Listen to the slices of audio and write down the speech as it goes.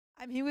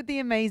I'm here with the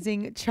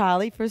amazing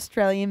Charley for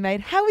Australian Made.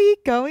 How are you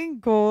going,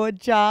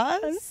 gorgeous?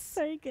 I'm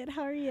so good.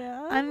 How are you?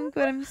 I'm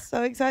good. I'm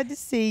so excited to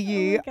see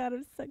you. Oh my God,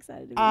 I'm so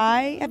excited to be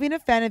I here. have been a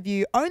fan of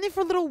you only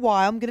for a little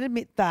while. I'm going to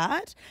admit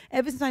that.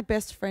 Ever since my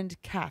best friend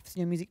Kath's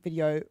your music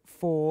video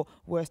for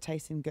Worst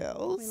Taste in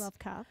Girls. We love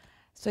Kath.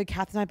 So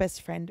Kath is my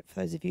best friend,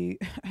 for those of you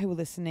who were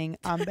listening.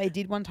 They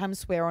did one time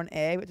swear on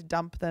air. We had to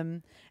dump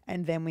them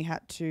and then we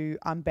had to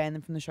ban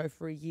them from the show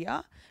for a year.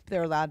 But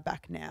they're allowed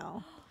back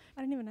now.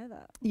 I didn't even know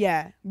that.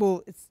 Yeah.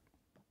 Well,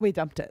 we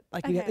dumped it.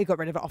 Like Okay. we got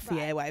rid of it off the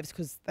Right. airwaves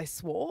because they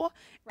swore.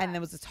 And Right.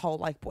 there was this whole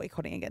like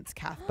boycotting against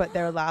Kath. But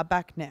they're allowed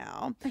back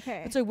now.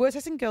 Okay. And so Worst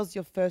Taste in Girls is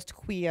your first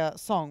queer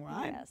song,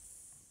 right? Yes.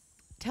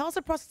 Tell us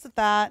the process of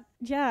that.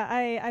 Yeah,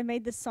 I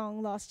made this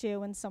song last year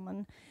when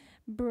someone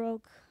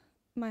broke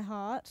my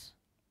heart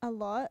a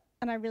lot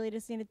and I really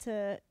just needed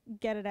to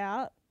get it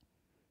out.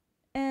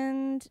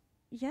 And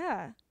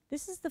yeah,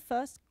 this is the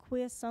first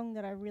queer song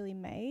that I really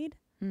made.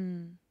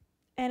 Mm.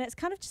 And it's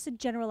kind of just a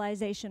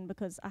generalization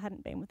because I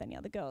hadn't been with any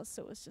other girls,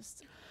 so it was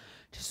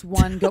Just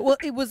one girl. Well,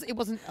 it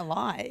wasn't a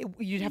lie.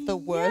 You'd have the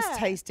worst Yeah.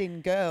 taste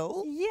in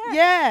girl. yeah.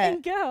 Yeah.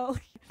 And girl.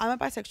 I'm a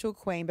bisexual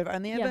queen, but I've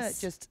only ever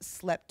Yes. just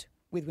slept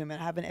with women.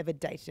 I haven't ever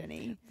dated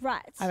any.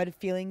 Right. I've had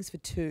feelings for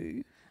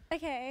two.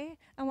 Okay.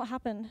 And what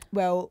happened?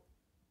 Well,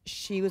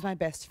 she was my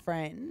best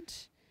friend.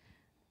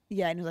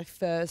 Yeah, and it was my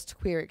first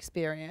queer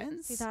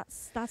experience. See,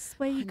 that's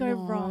where you go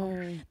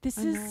wrong. This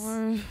I is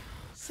know.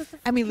 such a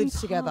And we fucking lived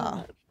together.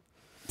 part.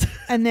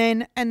 And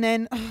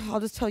then I'll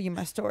just tell you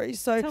my story.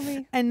 So Tell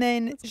me. and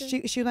then Let's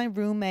go. she was my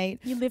roommate.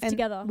 You lived And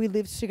together. we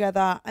lived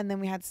together and then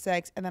we had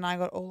sex and then I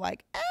got all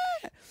like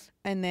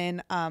and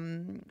then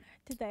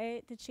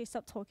Did she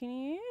stop talking to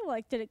you?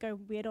 Like, did it go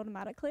weird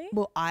automatically?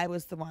 well, I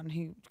was the one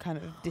who kind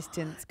of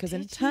distanced because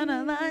Did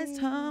internalized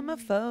you?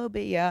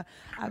 homophobia.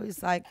 I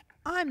was like,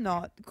 I'm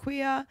not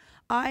queer.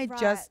 I Right.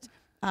 just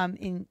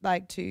in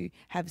like to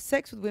have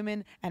sex with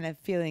women and have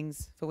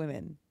feelings for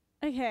women.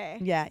 Okay.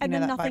 Yeah, you And know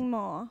then that nothing vibe.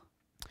 more.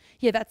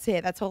 Yeah, that's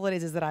it. That's all it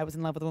is that I was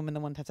in love with a woman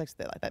and wanted to have sex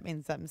with her. Like that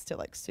means I'm still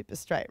like super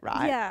straight,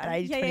 right? Yeah. At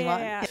age Yeah, 21.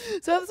 yeah.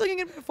 So I'm looking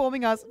at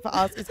performing for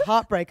us is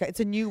Heartbreaker. It's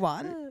a new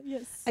one.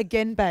 Yes.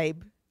 Again,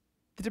 babe.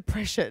 The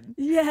depression.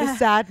 The Yeah.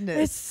 sadness.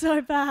 It's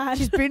so bad.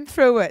 She's been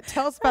through it.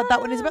 Tell us about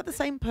that one. Is it about the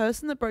same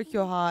person that broke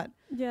your heart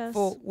Yes.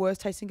 for Worst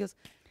Tasting Girls?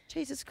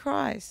 Jesus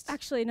Christ.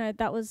 Actually, no,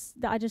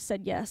 I just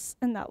said yes,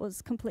 and that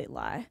was a complete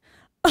lie.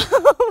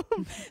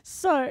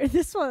 So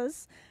this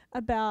was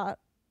about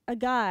a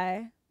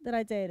guy that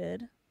I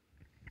dated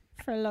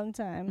for a long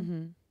time,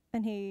 Mm-hmm.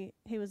 and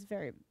he was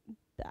very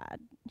bad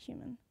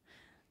human.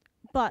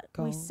 But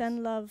we Goals.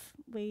 send love,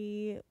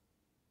 we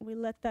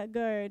let that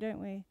go, don't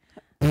we?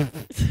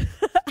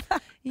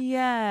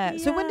 Yeah.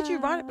 So when did you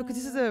write it? Because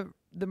this is Yeah.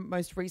 the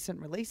most recent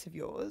release of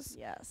yours.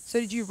 Yes. So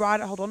did you write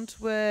it, hold on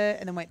to it,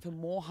 and then wait for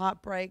more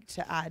heartbreak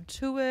to add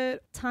to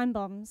it? Time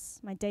Bombs,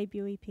 my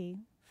debut EP,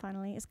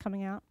 finally is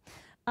coming out.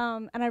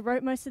 And I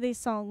wrote most of these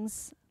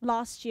songs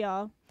last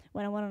year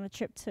when I went on a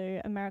trip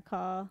to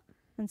America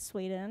and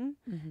Sweden.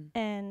 Mm-hmm.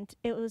 And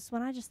it was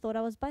when I just thought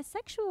I was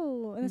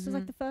bisexual. And this was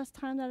like Mhm. the first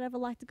time that I'd ever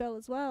liked a girl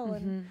as well.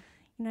 And, Mm-hmm.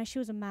 you know, she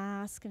was a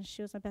mask and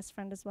she was my best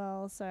friend as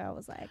well. So I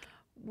was like,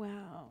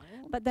 Wow.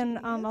 but then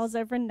I was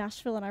over in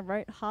Nashville and I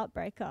wrote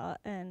Heartbreaker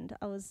and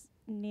I was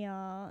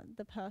near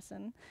the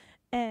person.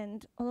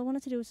 And all I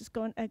wanted to do was just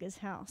go in Edgar's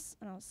house.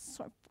 And I was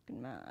so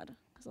fucking mad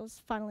because I was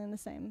finally in the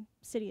same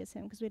city as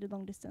him because we did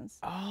long distance.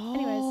 Oh.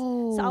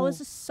 Anyways, so I was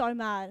just so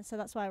mad. So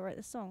that's why I wrote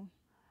this song.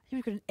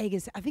 You got an egg.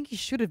 I think you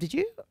should have. Did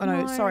you? Oh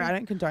no, No. sorry. I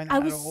don't condone that I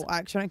at was- all. I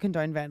actually don't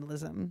condone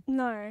vandalism.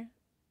 No,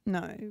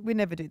 No, we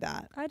never do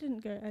that. I didn't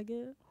go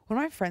Edgar. One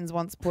of my friends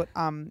once put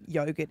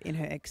yogurt in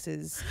her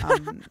ex's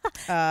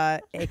air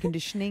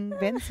conditioning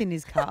vents in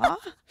his car,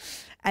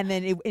 and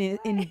then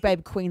in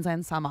babe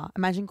Queensland summer.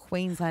 Imagine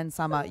Queensland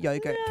summer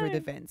yogurt through the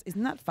No. vents.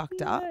 Isn't that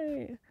fucked up?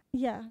 No.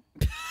 Yeah.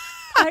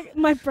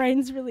 My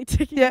brain's really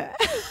ticking. Yeah.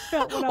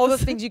 About what I All the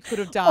was- things you could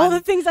have done. all the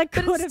things I but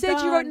could have done.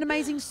 instead, you wrote an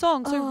amazing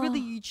song. So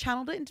really, Oh. you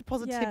channeled it into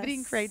positivity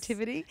and Yes.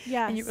 creativity,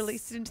 Yes. and you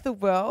released it into the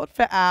world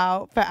for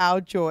our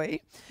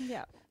joy.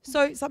 Yeah.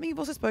 So something you've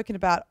also spoken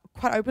about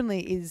quite openly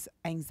is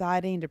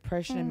anxiety and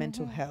depression and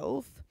mental Mhm.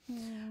 health.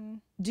 Mm.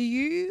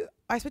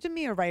 I spoke to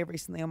Mia Ray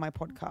recently on my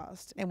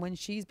podcast, and when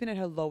she's been at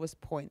her lowest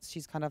points,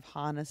 she's kind of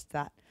harnessed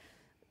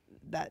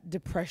that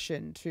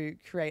depression to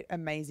create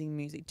amazing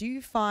music. Do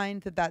you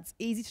find that that's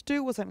easy to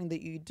do or something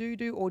that you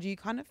do, or do you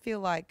kind of feel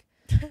like,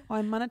 oh,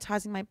 I'm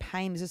monetizing my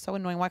pain. This is so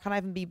annoying. Why can't I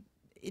even be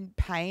in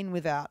pain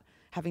without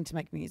having to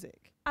make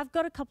music? I've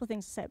got a couple of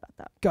things to say about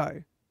that.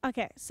 Go.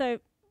 Okay, so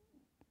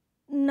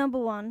number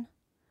one,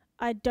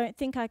 I don't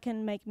think I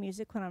can make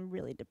music when I'm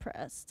really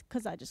depressed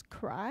because I just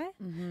cry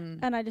Mm-hmm.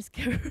 and I just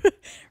get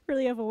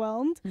really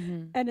overwhelmed.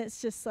 Mm-hmm. And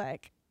it's just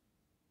like,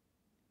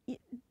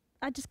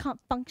 I just can't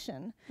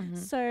function. Mm-hmm.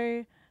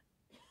 So,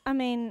 I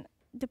mean,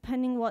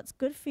 depending what's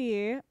good for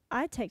you,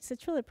 I take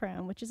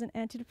citralopram, which is an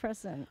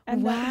antidepressant.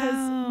 And that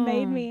has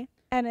made Wow. me,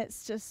 and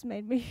it's just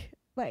made me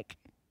like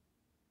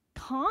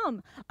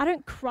calm. I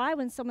don't cry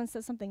when someone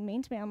says something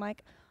mean to me. I'm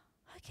like,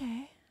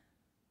 okay.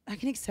 I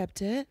can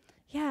accept it.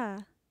 Yeah.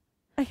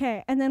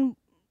 Okay, and then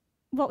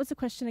what was the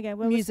question again?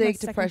 Where was my Music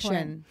second depression.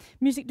 point?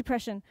 Music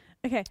depression.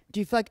 Okay. Do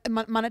you feel like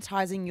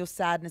monetizing your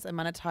sadness and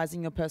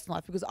monetizing your personal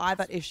life? Because I have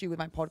that issue with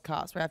my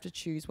podcast where I have to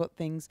choose what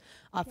things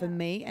are for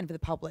me and for the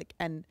public.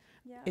 And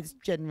it's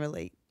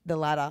generally the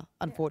latter,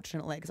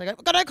 unfortunately. Because I've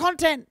got no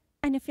content.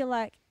 And if you're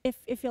like,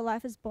 if your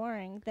life is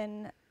boring,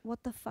 then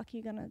what the fuck are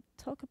you going to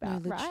talk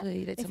about, right?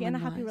 If you're in a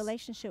happy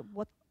relationship,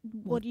 what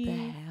do you...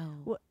 the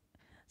hell?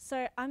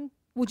 So I'm...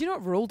 Well, do you know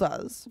what Rule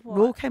does? What?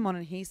 Rule came on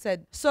and he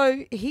said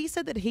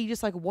that he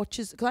just like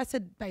watches, because I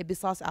said, babe,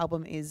 this last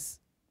album is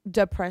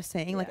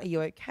depressing. Yeah. Like, are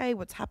you okay?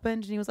 What's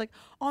happened? And he was like,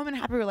 oh, I'm in a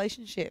happy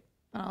relationship.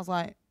 And I was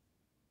like,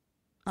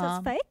 So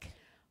it's fake?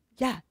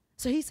 yeah.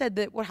 So he said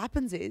that what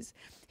happens is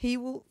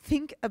he'll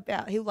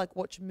like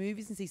watch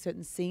movies and see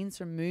certain scenes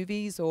from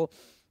movies or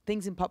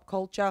things in pop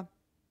culture,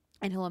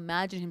 and he'll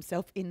imagine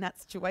himself in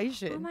that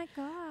situation. Oh my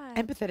God.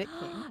 Empathetic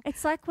thing.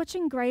 It's like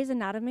watching Grey's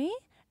Anatomy.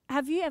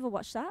 Have you ever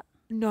watched that?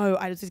 No,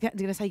 I was just going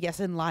to say yes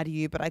and lie to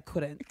you, but I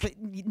couldn't. But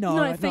no,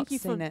 I've not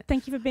seen it.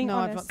 Thank you for being No,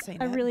 honest. I've not seen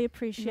I it. really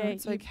appreciate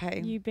it's okay.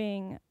 you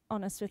being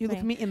honest with You me.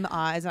 look me in the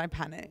eyes and I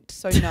panicked.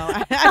 So no,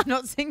 I've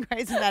not seen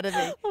Grey's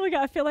Anatomy. Oh my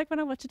God, I feel like when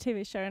I watch a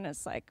TV show and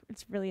it's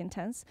really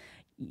intense,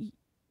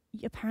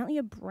 apparently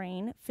your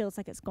brain feels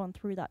like it's gone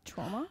through that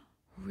trauma.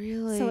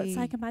 Really? So it's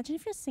like, imagine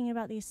if you're singing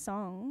about these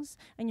songs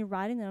and you're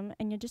writing them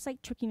and you're just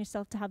like tricking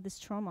yourself to have this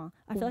trauma.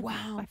 I feel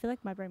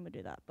like my brain would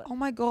do that. But oh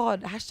my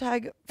God,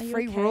 hashtag are you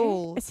free okay?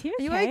 Rule. Is he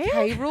Are you okay?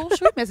 okay, Rule?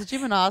 Should we message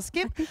him and ask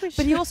him? I think we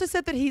But he should. also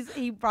said that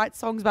he writes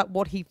songs about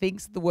what he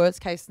thinks the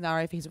worst case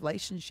scenario for his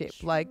relationship,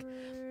 like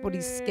what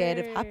he's scared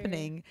of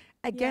happening.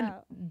 Again, Yeah.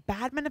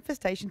 bad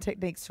manifestation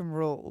techniques from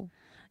Rule.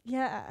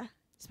 Yeah.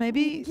 So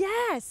maybe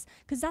Yes,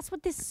 because that's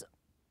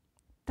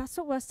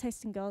what Worst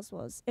Tasting Girls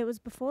was. It was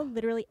before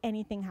literally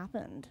anything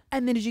happened.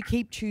 And then did you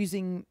keep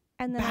choosing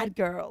And then bad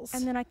girls?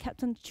 And then I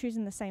kept on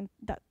choosing that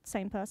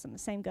same person, the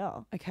same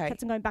girl. Okay.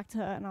 Kept on going back to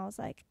her, and I was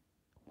like,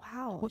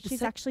 wow, What, the she's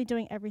sec- actually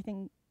doing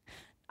everything.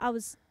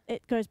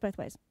 It goes both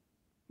ways.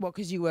 What,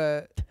 because you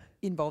were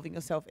involving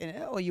yourself in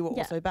it, or you were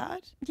Yeah. also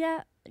bad?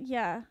 Yeah. Are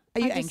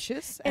you I just-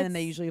 anxious? And then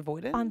they it's- usually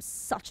avoid it? I'm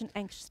such an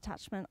anxious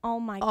attachment. Oh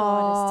my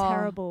God, it's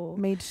terrible.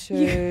 Me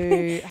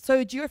too.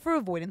 So do you go for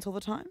avoidance all the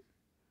time?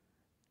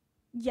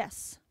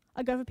 Yes.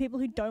 I go for people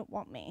who don't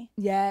want me.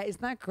 Yeah,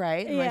 isn't that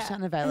great? Emotionally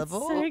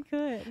unavailable. It's so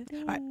good.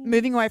 All right,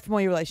 moving away from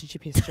all your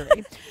relationship history.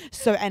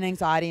 And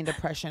anxiety and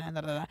depression and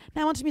da.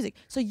 Now on to music.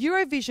 So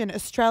Eurovision,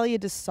 Australia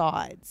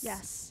decides.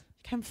 Yes.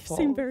 Came Seem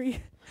fourth.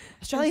 very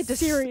Australia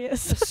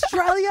serious.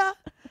 Australia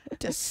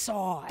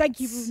decides. Thank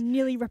you for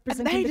nearly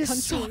representing the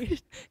country.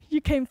 decide. You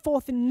came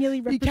fourth in nearly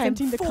You came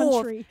representing the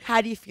fourth. country.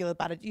 How do you feel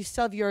about it? Do you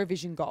still have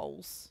Eurovision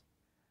goals?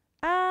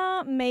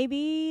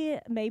 Maybe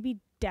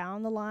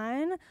down the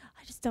line.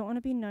 I just don't want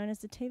to be known as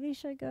the TV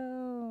show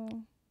girl.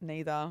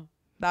 Neither.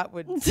 That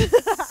would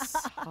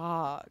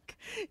suck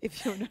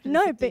if you're not.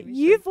 No, but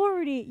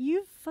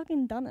you've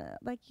fucking done it.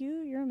 Like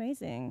you're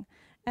amazing.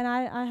 And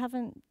I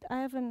haven't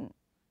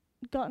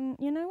gotten,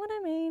 you know what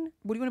I mean?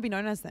 What do you want to be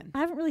known as then? I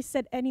haven't really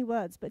said any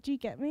words, but do you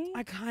get me?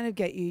 I kind of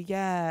get you,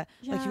 yeah.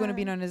 Like you want to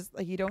be Yeah. known as,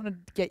 like you don't want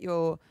to get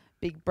your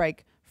big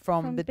break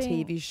from the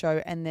being- TV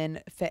show and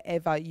then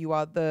forever you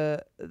are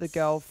the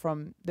girl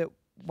from the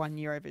one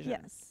Eurovision.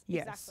 Yes.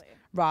 Yes. Exactly.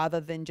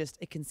 Rather than just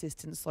a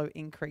consistent slow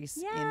increase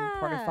in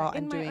profile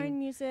and in doing. my own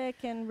music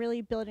and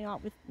really building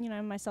up with,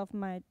 myself and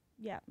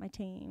my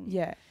team.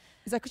 Yeah.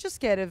 Is that because you're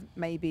scared of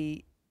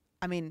maybe,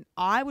 I mean,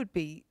 I would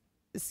be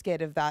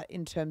scared of that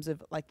in terms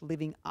of like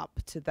living up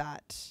to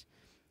that,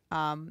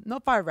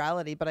 not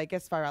virality, but I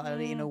guess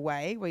virality in a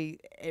way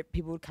where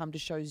people would come to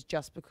shows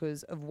just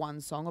because of one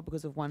song or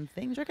because of one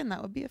thing. Do you reckon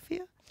that would be a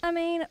fear? I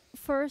mean,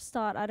 for a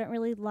start, I don't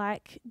really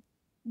like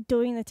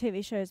doing the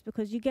TV shows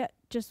because you get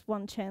just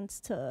one chance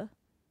to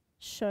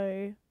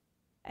show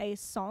a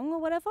song or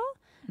whatever.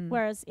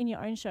 Whereas in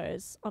your own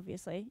shows,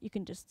 obviously, you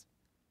can just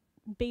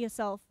be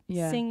yourself,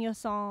 sing your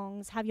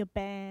songs, have your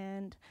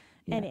band.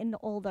 Yeah. And in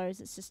all those,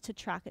 it's just to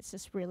track. It's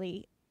just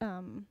really...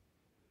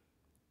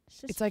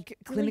 It's like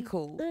really,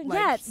 clinical.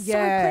 yeah, it's so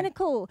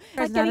clinical.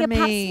 Like getting a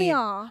pap smear.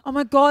 Oh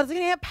my God, it's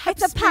getting a pap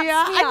It's a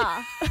pap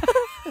smear.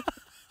 smear.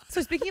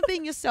 So speaking of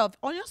being yourself,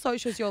 on your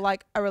socials, you're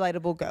like a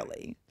relatable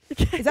girly.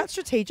 Is that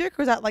strategic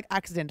or is that like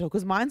accidental?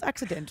 Because mine's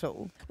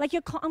accidental. Like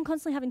I'm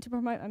constantly having to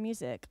promote my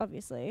music,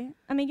 obviously.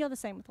 I mean, you're the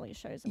same with all your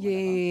shows and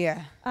whatever.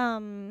 Yeah.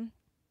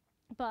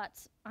 But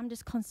I'm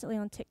just constantly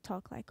on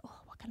TikTok, like, oh,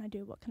 what can I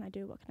do? What can I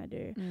do? What can I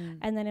do?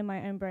 And then in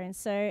my own brain.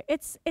 So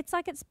it's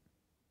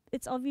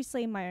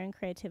obviously my own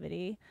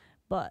creativity,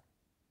 but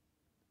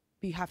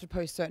You have to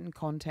post certain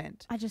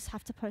content. I just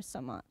have to post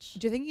so much.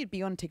 Do you think you'd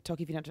be on TikTok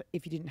if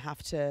you didn't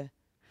have to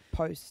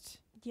post?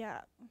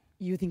 Yeah.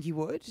 You think you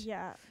would?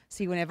 Yeah.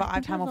 See, whenever I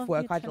have time off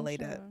work, I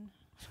delete it.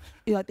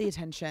 You like the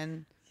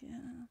attention. Yeah.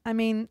 I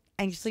mean,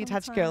 anxiously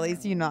attached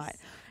girlies unite.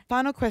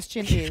 Final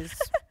question is,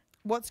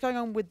 what's going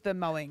on with the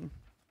mowing?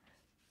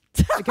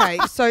 Okay,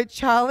 so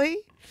Charley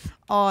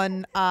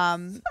on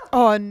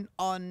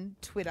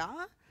Twitter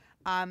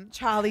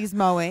Charley's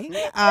mowing.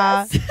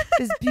 Yes.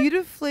 There's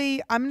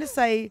beautifully, I'm going to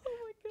say,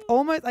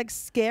 almost like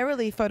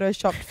scarily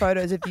photoshopped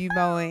photos of you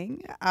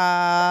mowing.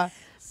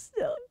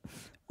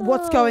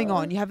 What's going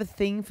on? You have a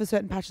thing for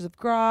certain patches of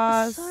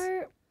grass.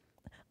 So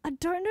I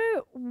don't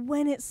know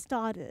when it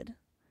started.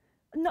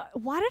 No,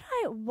 why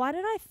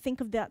did I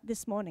think of that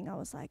this morning? I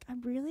was like, I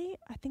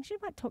think she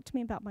might talk to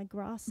me about my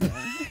grass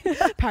thing.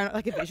 Paranoid,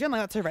 like a vision,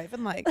 like that's a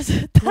raven, like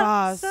That's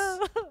grass.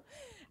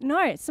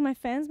 No, so my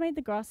fans made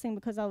the grass thing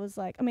because I was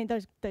like, I mean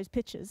those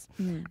pictures.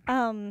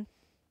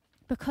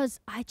 Because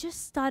I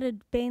just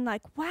started being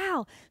like,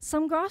 wow,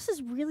 some grass is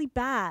really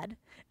bad.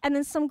 And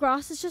then some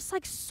grass is just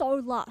like so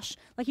lush.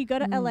 Like you go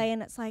to LA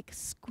and it's like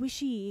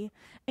squishy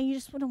and you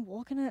just want to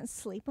walk in it and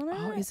sleep on it.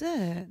 Oh, is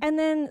it? And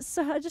then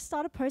so I just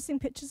started posting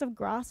pictures of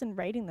grass and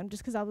rating them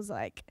just because I was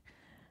like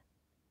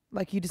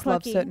you just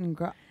quirky. love certain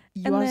grass.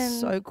 You And are then-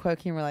 so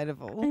quirky and I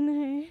relatable.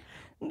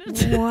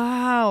 know.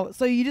 Wow.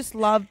 So you just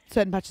love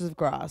certain patches of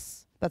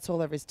grass. That's all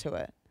there is to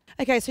it.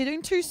 Okay, so you're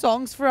doing 2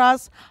 songs for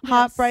us. Yes.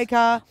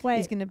 Heartbreaker. Wait.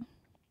 He's gonna.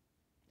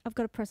 I've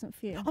got a present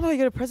for you. Oh my God, you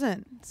got a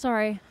present.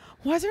 Sorry.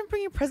 Why is everyone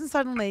bringing a present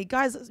suddenly?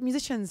 Guys,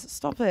 musicians,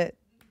 stop it.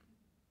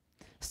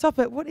 Stop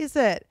it. What is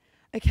it?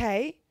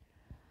 Okay.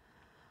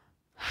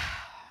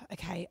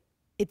 Okay.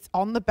 It's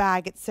on the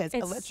bag. It says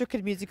It's- electric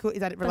and musical.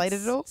 Is that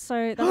related at all?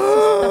 So that's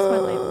my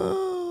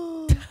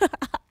label.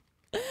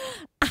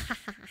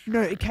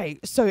 No, okay.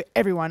 So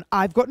everyone,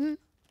 I've gotten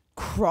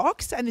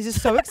Crocs, and this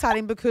is so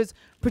exciting because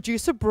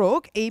producer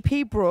Brooke,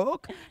 EP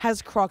Brooke,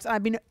 has Crocs, and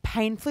I've been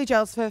painfully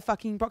jealous of her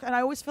fucking Crocs. And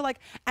I always feel like,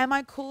 am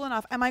I cool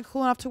enough? Am I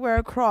cool enough to wear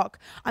a Croc?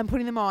 I'm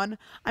putting them on.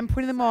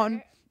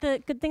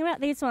 The good thing about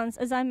these ones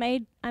is I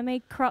made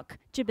croc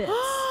gibbets.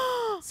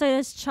 So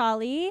there's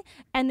Charley,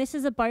 and this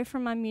is a bow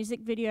from my music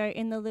video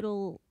in the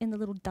little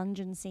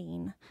dungeon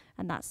scene,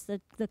 and that's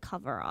the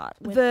cover art.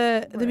 with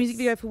The music words.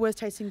 video for Worst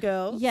Tasting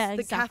Girls. Yeah,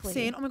 The Kath exactly.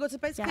 scene. Oh my God, so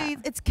basically Yeah.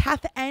 it's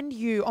Kath and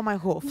you on my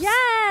hoofs.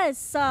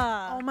 Yes.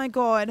 Oh my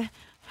God.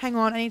 Hang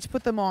on, I need to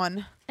put them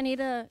on.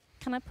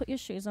 Can I put your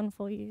shoes on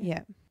for you? Yeah.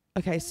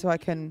 Okay, so I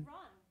can.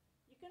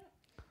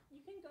 You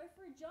can go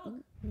for a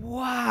jog.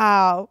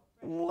 Wow.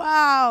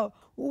 Wow.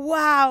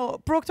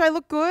 Wow. Brooke, do I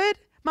look good?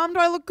 Mum, do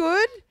I look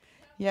good?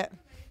 Yeah.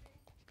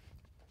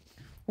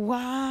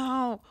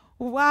 Wow.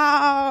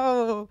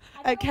 Wow.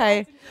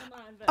 Okay.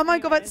 Oh my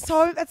God, that's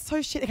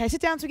so shit. Okay, sit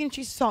down so we can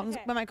choose songs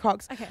Okay. by my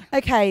Crocs. Okay.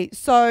 Okay,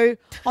 so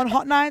on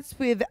Hot Nights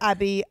with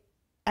Abbie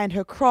and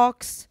her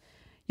Crocs,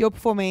 you're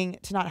performing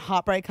tonight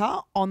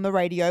Heartbreaker on the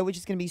radio, which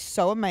is going to be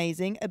so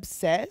amazing.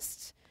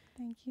 Obsessed.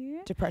 Thank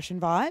you.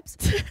 Depression vibes.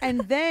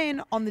 And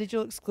then on the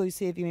digital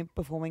exclusive, you're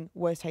performing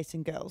Worst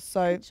Tasting Girls.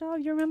 So Good job.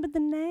 You remembered the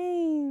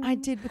name. I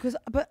did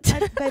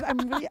babe, I'm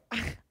really...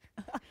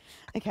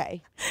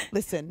 Okay,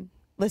 listen.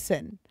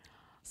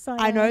 So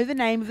I know the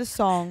name of the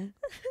song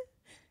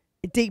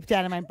deep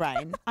down in my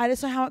brain. I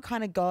just know how it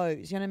kind of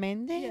goes. You know what I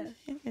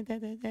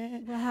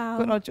mean? Wow.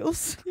 Got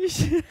nodules.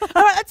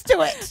 All right, let's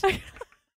do it.